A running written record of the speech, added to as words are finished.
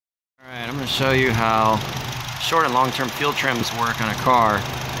Alright, I'm going to show you how short and long-term fuel trims work on a car.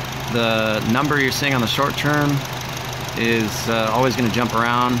 The number you're seeing on the short term is always going to jump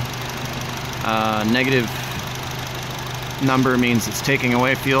around. Negative number means it's taking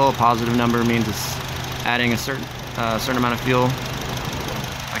away fuel. A positive number means it's adding a certain amount of fuel.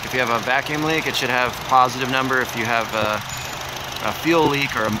 Like if you have a vacuum leak, it should have positive number. If you have a fuel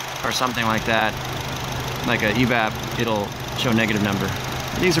leak or something like that, like a evap, it'll show negative number.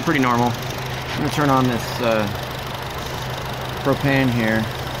 These are pretty normal. I'm going to turn on this propane here.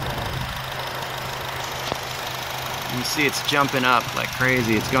 You see it's jumping up like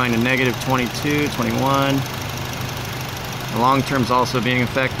crazy. It's going to negative 22, 21. The long term's also being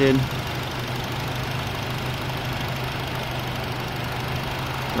affected.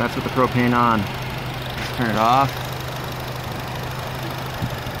 So that's with the propane on. Let's turn it off.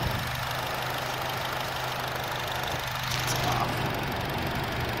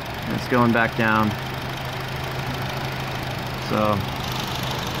 It's going back down. So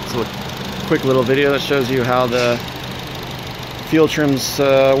it's a quick little video that shows you how the fuel trims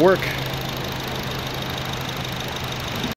work.